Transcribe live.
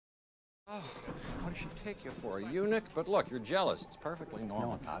Oh, what did she take you for? A eunuch? But look, you're jealous. It's perfectly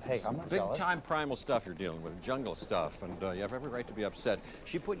normal. No, I'm not. Hey, I'm not jealous. Big-time primal stuff you're dealing with, jungle stuff, and you have every right to be upset.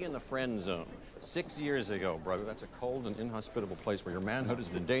 She put you in the friend zone 6 years ago, brother. That's a cold and inhospitable place where your manhood is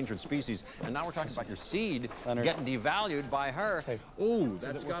an endangered species, and now we're talking about your seed getting devalued by her. Hey, ooh,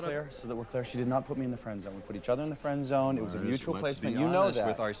 that's got to... So that we're clear, she did not put me in the friend zone. We put each other in the friend zone. It was a mutual placement. You know that.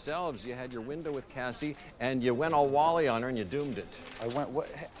 With ourselves, you had your window with Kassie, and you went all Wally on her, and you doomed it. What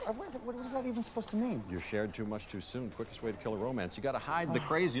is that even supposed to mean? You shared too much too soon. Quickest way to kill a romance. You got to hide the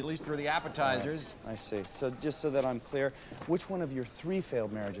crazy, at least through the appetizers. Right. I see. So just so that I'm clear, which one of your 3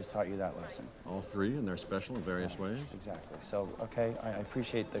 failed marriages taught you that lesson? All 3, and they're special in various ways. Exactly. So, okay, I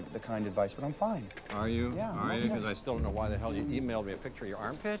appreciate the kind advice, but I'm fine. Are you? Yeah. Are you? Because I still don't know why the hell you emailed me a picture of your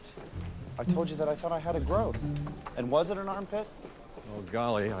armpit. I told you that I thought I had a growth. And was it an armpit? Oh,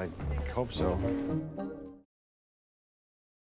 golly, I hope so.